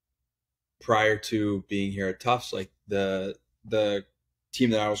prior to being here at Tufts, like the team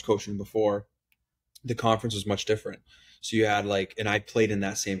that I was coaching before, the conference was much different. So you had like, and I played in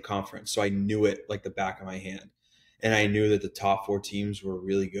that same conference, so I knew it like the back of my hand, and I knew that the top four teams were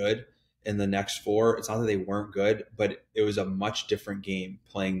really good, and the next four, it's not that they weren't good, but it was a much different game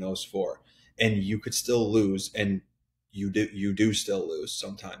playing those four, and you could still lose, and you do still lose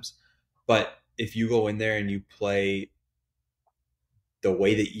sometimes, but if you go in there and you play the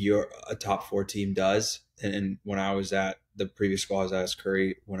way that you're a top four team does. And when I was at the previous school, I was at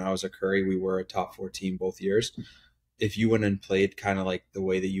Curry. When I was at Curry, we were a top four team both years. If you went and played kind of like the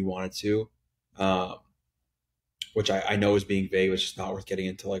way that you wanted to, um, which I know is being vague, which is not worth getting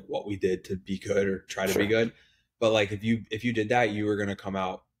into like what we did to be good or try to be good. But like if you did that, you were gonna come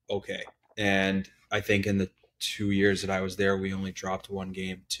out okay. And I think in the 2 years that I was there, we only dropped one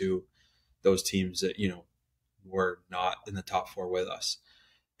game to those teams that were not in the top four with us.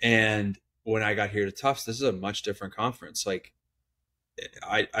 And when I got here to Tufts, this is a much different conference. Like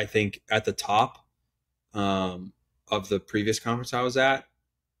I think at the top of the previous conference I was at,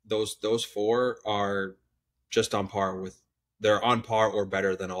 those four are just on par with they're on par or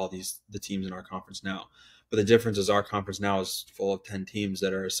better than all the teams in our conference now. But the difference is our conference now is full of 10 teams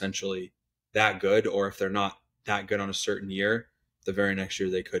that are essentially that good, or if they're not that good on a certain year, the very next year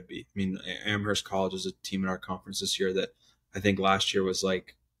they could be. I mean, Amherst College is a team in our conference this year that I think last year was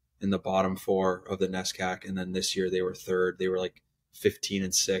like in the bottom four of the NESCAC, and then this year they were third. They were like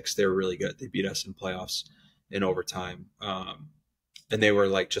 15-6. They were really good. They beat us in playoffs in overtime. And they were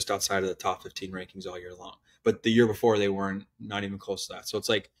like just outside of the top 15 rankings all year long. But the year before, they weren't, not even close to that. So it's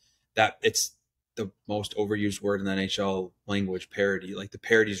like that. It's the most overused word in the NHL language, parity. Like the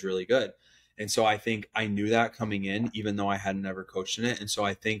parity is really good. And so I think I knew that coming in, even though I had never coached in it. And so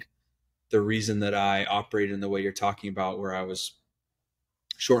I think the reason that I operated in the way you're talking about, where I was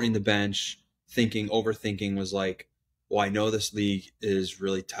shortening the bench, overthinking, was like, well, I know this league is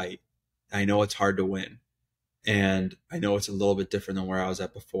really tight. I know it's hard to win. And I know it's a little bit different than where I was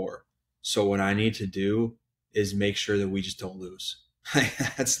at before. So what I need to do is make sure that we just don't lose.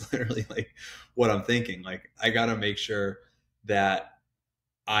 That's literally like what I'm thinking. Like I got to make sure that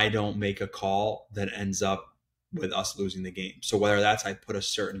I don't make a call that ends up with us losing the game. So whether that's I put a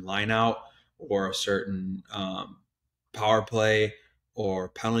certain line out, or a certain power play or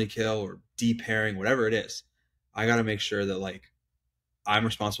penalty kill or deep pairing, whatever it is, I got to make sure that like I'm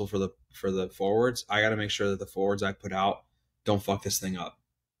responsible for the forwards. I got to make sure that the forwards I put out don't fuck this thing up.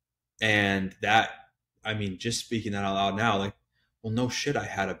 And that, I mean, just speaking that out loud now, like, well, no shit, I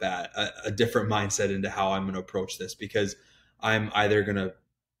had a different mindset into how I'm going to approach this, because I'm either going to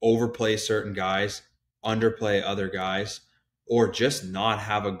overplay certain guys, underplay other guys, or just not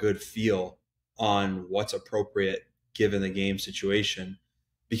have a good feel on what's appropriate given the game situation,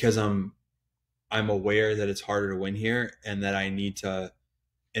 because I'm aware that it's harder to win here, and that I need to,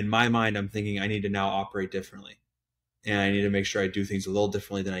 in my mind, I'm thinking I need to now operate differently, and I need to make sure I do things a little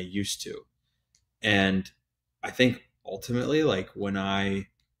differently than I used to. And I think ultimately, like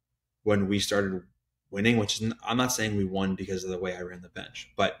when we started winning, which is, I'm not saying we won because of the way I ran the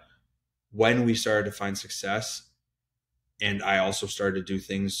bench, but when we started to find success and I also started to do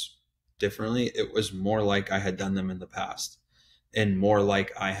things differently, it was more like I had done them in the past, and more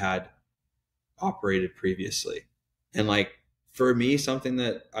like I had operated previously. And like For me, something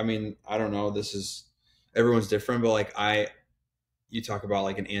that, I mean, I don't know, this is, everyone's different, but like you talk about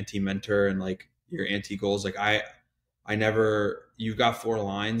like an anti-mentor and like your anti-goals. Like I never, you've got four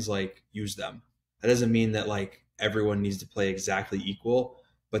lines, like use them. That doesn't mean that like everyone needs to play exactly equal,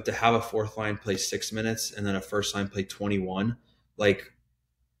 but to have a fourth line play 6 minutes and then a first line play 21, like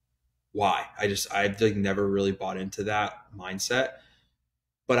why? I like never really bought into that mindset,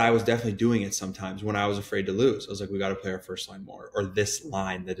 but I was definitely doing it sometimes when I was afraid to lose. I was like, we got to play our first line more, or this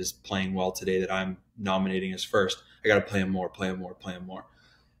line that is playing well today that I'm nominating as first, I got to play him more, play him more, play him more.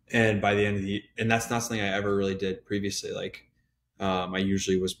 And by the end of the, and that's not something I ever really did previously. Like, I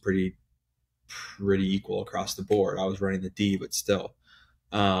usually was pretty equal across the board. I was running the D, but still.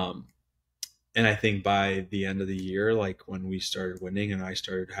 Um, and I think by the end of the year, like when we started winning and I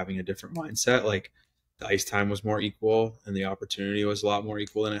started having a different mindset, like the ice time was more equal and the opportunity was a lot more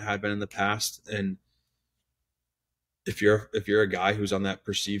equal than it had been in the past. And if you're a guy who's on that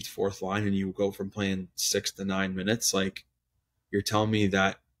perceived fourth line and you go from playing 6 to 9 minutes, like you're telling me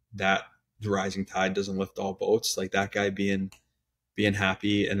that the rising tide doesn't lift all boats. Like that guy being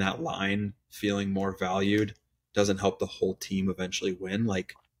happy and that line feeling more valued doesn't help the whole team eventually win.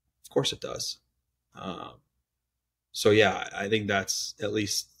 Like, of course it does. Um, so yeah, I think that's at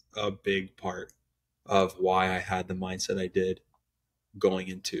least a big part of why I had the mindset I did going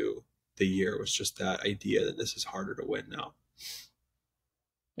into the year, was just that idea that this is harder to win now.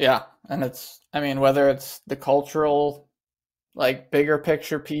 Yeah, and I mean, whether it's the cultural, like bigger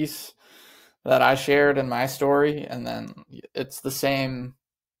picture piece that I shared in my story, and then it's the same,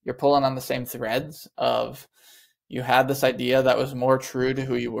 you're pulling on the same threads of you had this idea that was more true to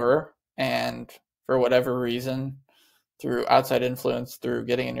who you were, and for whatever reason, through outside influence, through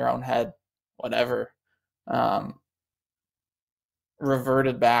getting in your own head, whatever, um,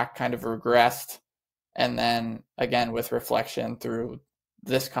 reverted back, kind of regressed, and then again with reflection through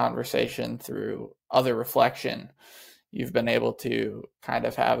this conversation, through other reflection, you've been able to kind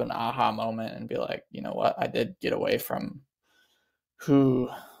of have an aha moment and be like, you know what, I did get away from who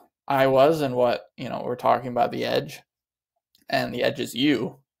I was and what, we're talking about the edge, and the edge is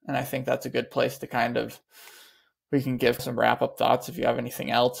you. And I think that's a good place to kind of, we can give some wrap up thoughts if you have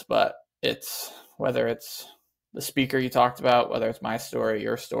anything else, but it's whether it's the speaker you talked about, whether it's my story,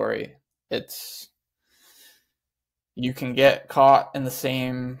 your story, it's, you can get caught in the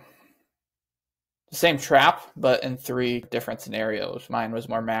same trap, but in three different scenarios. Mine was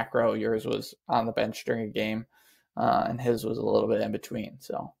more macro, yours was on the bench during a game, and his was a little bit in between.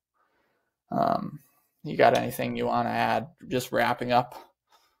 So, you got anything you want to add? Just wrapping up.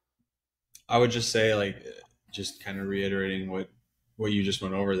 I would just say, like, just kind of reiterating what you just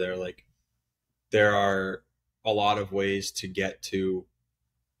went over there. Like, there are a lot of ways to get to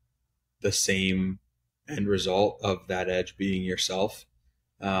the same end result of that edge being yourself.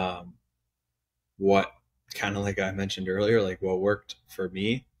 Um, what kind of like I mentioned earlier, like what worked for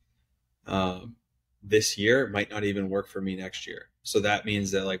me um, this year might not even work for me next year. So that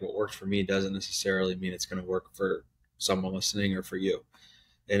means that like what worked for me doesn't necessarily mean it's going to work for someone listening or for you.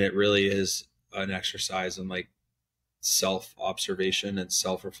 And it really is an exercise in like self observation and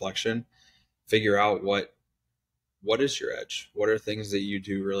self reflection. Figure out what is your edge? What are things that you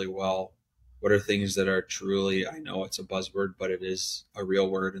do really well? What are things that are truly, I know it's a buzzword, but it is a real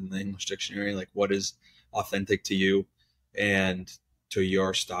word in the English dictionary. Like what is authentic to you and to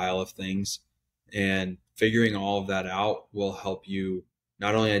your style of things? And figuring all of that out will help you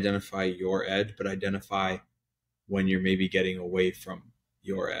not only identify your edge, but identify when you're maybe getting away from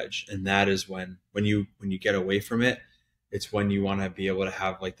your edge. And that is when you get away from it, it's when you want to be able to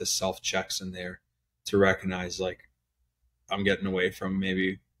have like the self checks in there to recognize like I'm getting away from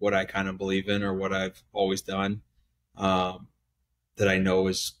maybe what I kind of believe in or what I've always done, um, that I know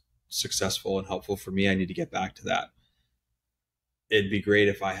is successful and helpful for me. I need to get back to that. It'd be great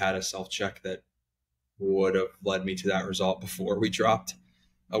if I had a self check that would have led me to that result before we dropped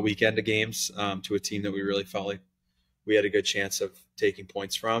a weekend of games, to a team that we really felt like we had a good chance of taking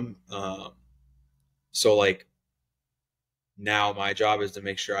points from. So like now my job is to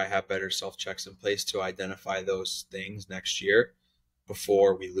make sure I have better self checks in place to identify those things next year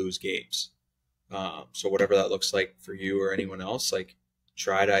before we lose games. So whatever that looks like for you or anyone else, like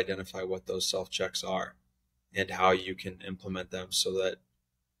try to identify what those self checks are and how you can implement them so that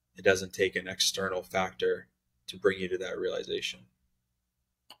it doesn't take an external factor to bring you to that realization.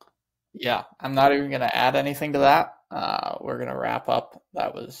 Yeah, I'm not even going to add anything to that. We're going to wrap up.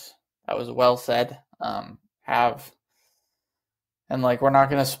 That was well said. Have and like we're not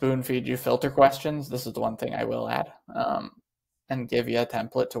going to spoon feed you filter questions. This is the one thing I will add, and give you a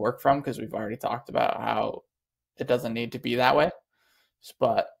template to work from because we've already talked about how it doesn't need to be that way.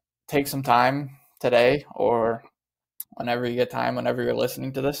 But take some time today or whenever you get time, whenever you're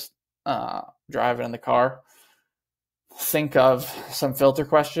listening to this, driving in the car, think of some filter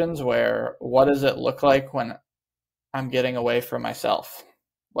questions where what does it look like when I'm getting away from myself?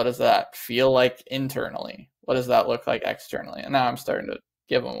 What does that feel like internally? What does that look like externally? And now I'm starting to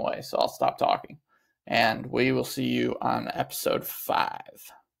give them away, so I'll stop talking. And we will see you on episode 5.